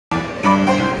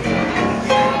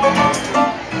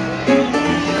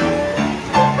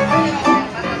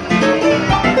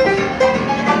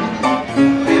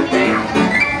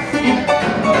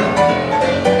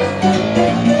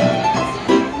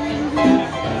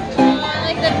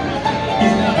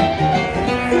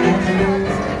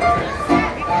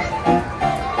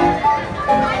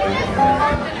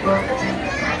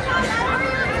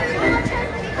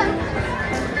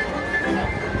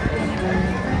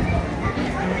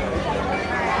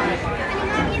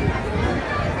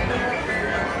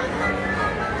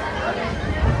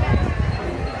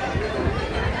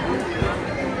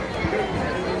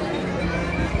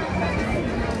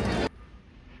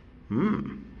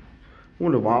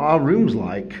our room's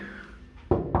like.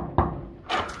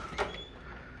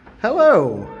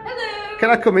 Hello. Hello. Can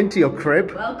I come into your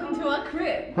crib? Welcome to our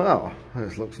crib. Oh,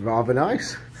 this looks rather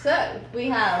nice. So, we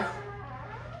have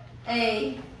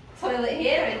a toilet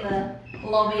here in the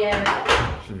lobby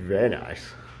area. It's very nice.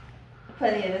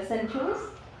 Plenty of essentials.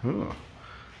 Oh,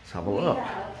 let's have a look.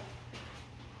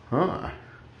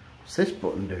 What's this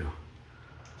button do?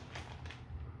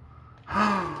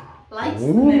 Lights Ooh.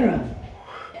 the mirror.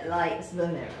 It lights the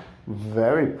mirror.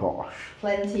 Very posh.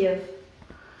 Plenty of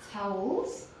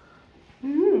towels.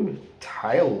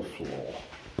 Tile floor.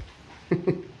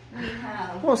 We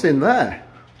have What's in there?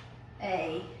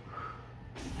 a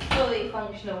fully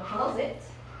functional closet.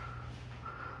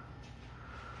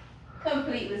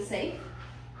 Complete with safe.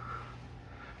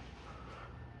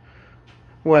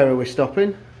 Where are we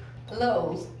stopping?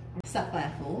 Loews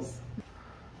Sapphire Falls.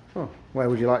 Oh, where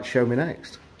would you like to show me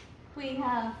next? We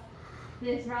have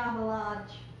this rather large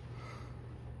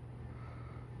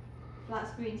flat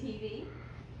screen TV.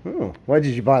 Oh, where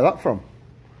did you buy that from?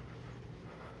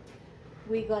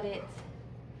 We got it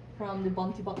from the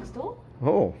Bonty Box store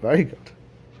Oh, very good.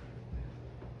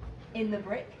 in the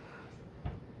brick.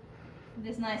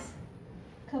 This nice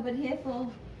cupboard here for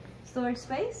storage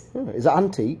space. Oh, is that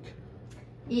antique?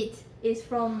 It is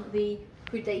from the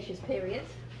Cretaceous period.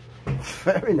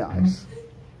 Very nice.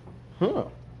 Huh.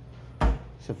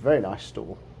 It's a very nice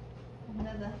stool.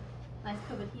 Another nice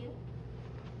cupboard here.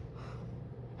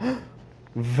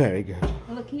 Very good.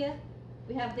 Look here,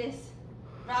 we have this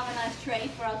rather nice tray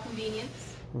for our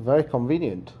convenience. Very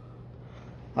convenient.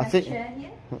 I Nice think chair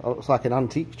here. it looks like an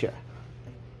antique chair.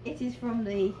 It is from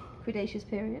the Cretaceous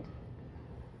period.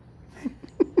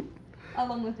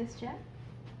 Along with this chair.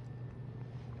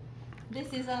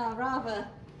 This is our rather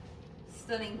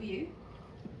stunning view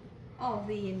of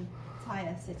the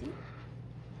entire city.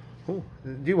 Oh,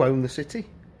 do you own the city?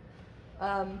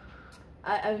 I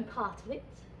own part of it.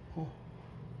 Oh.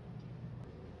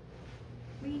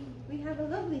 We have a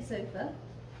lovely sofa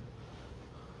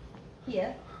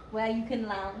here where you can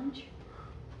lounge.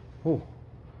 Oh,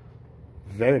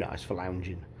 very nice for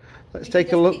lounging. Let's You take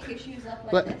can a just look. kick your shoes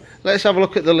up like this. Let's have a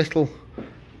look at the little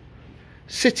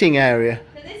sitting area.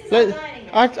 So this is our dining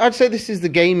area. I'd say this is the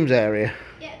games area.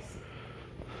 Yes.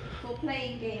 For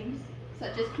playing games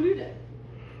such as Cluedo.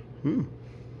 Hmm.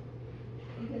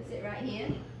 You can sit right here.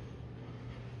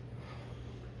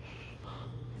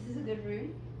 This is a good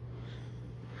room.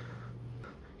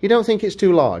 You don't think it's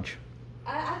too large?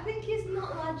 I think it's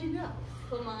not large enough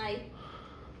for my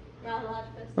rather large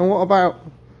person. And what about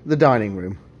the dining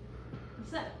room?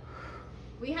 So,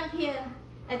 we have here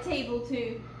a table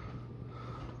to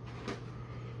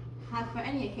have for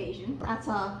any occasion at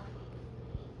our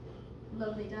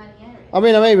lovely dining area. I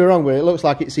mean, I may be wrong, but it looks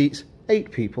like it seats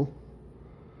 8 people.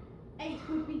 8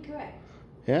 would be correct.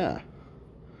 Yeah.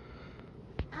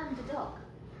 And a dog.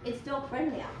 It's dog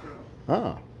friendly after all.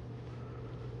 Ah.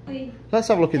 Let's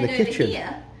have a look in the And over kitchen.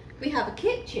 here, we have a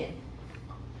kitchen.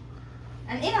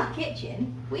 And in our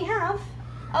kitchen, we have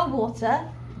a water,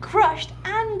 crushed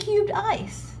and cubed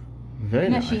ice Very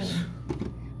machine. nice.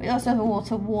 We also have a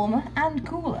water warmer and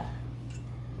cooler.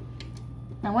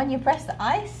 Now when you press the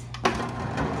ice,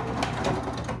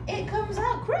 it comes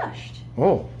out crushed.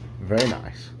 Oh, very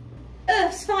nice.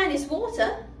 Earth's finest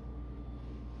water.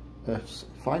 Earth's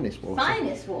finest water.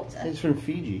 Finest water. It's from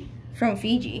Fiji. From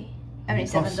Fiji. Only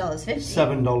 $7.50.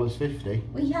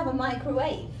 $7.50. We have a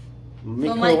microwave. For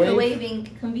Microwave.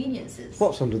 microwaving conveniences.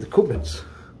 What's under the cupboards?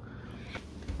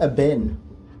 A bin.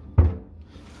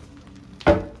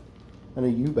 And a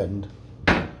U-bend.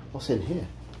 What's in here?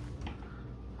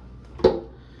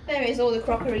 There is all the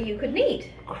crockery you could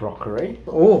need. Crockery.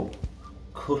 Oh,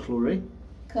 cutlery.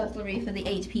 Cutlery for the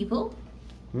 8 people.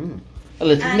 A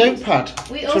little And notepad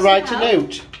we to also write a have-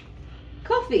 note.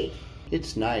 Coffee.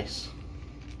 It's nice.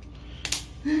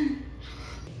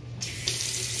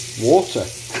 Water.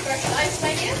 Fresh ice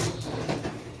maker.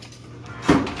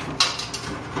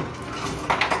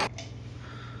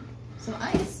 Some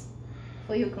ice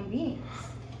for your convenience.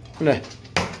 And a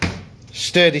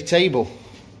sturdy table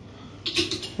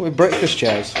with breakfast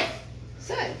chairs.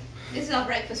 So, this is our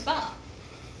breakfast bar.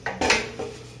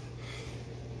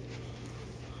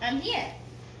 And here,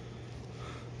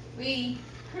 we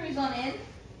cruise on in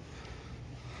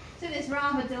to this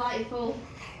rather delightful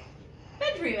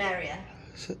bedroom area.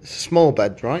 It's a small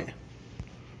bed, right?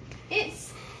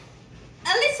 It's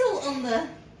a little on the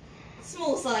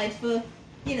small side for,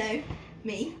 you know,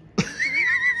 me.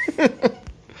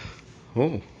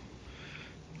 Oh,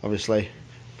 obviously,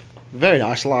 very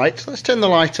nice light. Let's turn the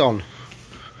light on.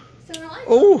 So nice.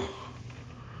 Oh,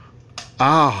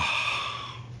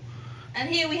 ah, And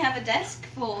here we have a desk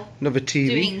for Another TV.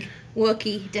 doing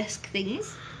worky desk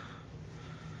things.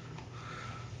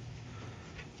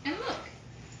 And look,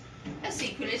 a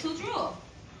secret little drawer.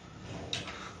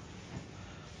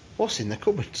 What's in the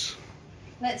cupboards?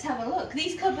 Let's have a look.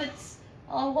 These cupboards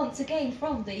are once again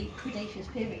from the Cretaceous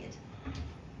period.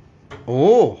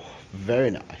 Oh,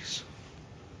 very nice.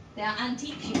 They are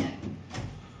antiques, you know.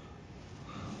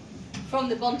 From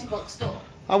the Bontebok store.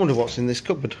 I wonder what's in this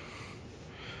cupboard.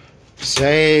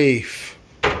 Safe.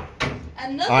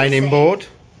 Another Ironing safe. board.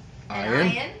 An Iron.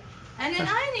 and an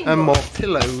ironing And board. more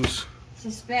pillows. It's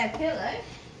a spare pillow.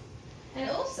 And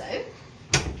also,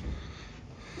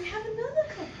 we have another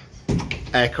cupboard.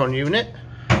 Aircon unit.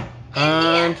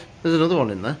 And there's another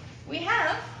one in there. We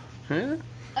have Yeah.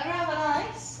 a rather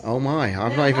nice, Oh my, I've Little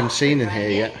not even bathroom seen in right here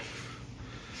here. yet.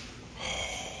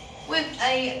 with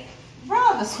a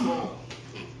rather small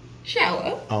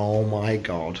shower. Oh my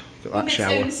god. Look at With that its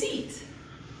shower. own seat.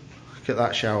 Look at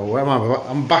that shower. Where am I?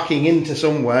 I'm backing into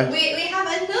somewhere. We have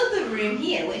another room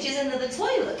here, which is another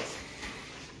toilet,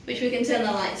 which we can turn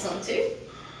the lights on to.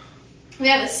 We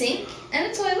have a sink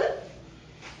and a toilet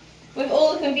with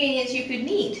all the convenience you could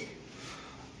need.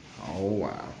 Oh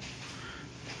wow.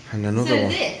 And another So one.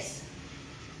 this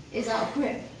is our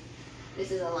crib. This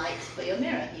is a light for your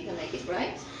mirror. You can make it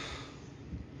bright.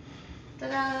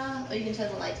 Ta-da! Or you can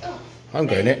turn the light off. I'm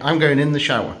going in the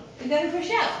shower. We're going for a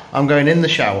shower. I'm going in the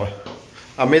shower.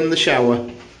 I'm in the shower.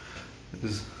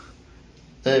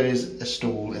 There is a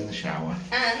stool in the shower.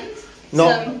 And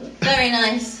Not- some very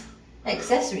nice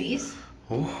accessories.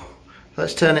 Oh,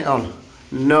 let's turn it on.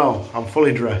 No, I'm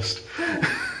fully dressed.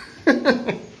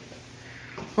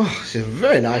 Oh, it's a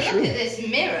very nice Look room. at this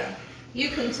mirror. You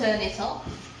can turn it off.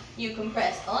 You can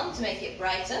press on to make it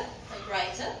brighter and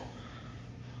brighter.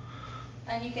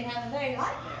 And you can have a very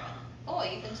light mirror. Or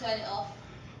you can turn it off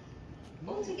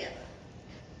altogether.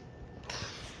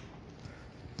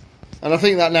 And I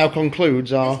think that now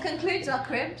concludes our... This concludes our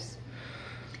cribs.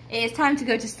 It is time to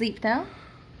go to sleep now.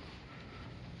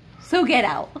 So get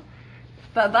out.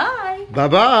 Bye-bye.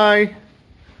 Bye-bye.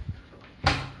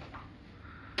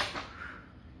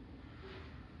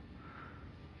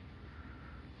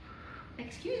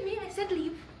 Excuse me, I said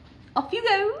leave. Off you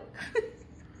go.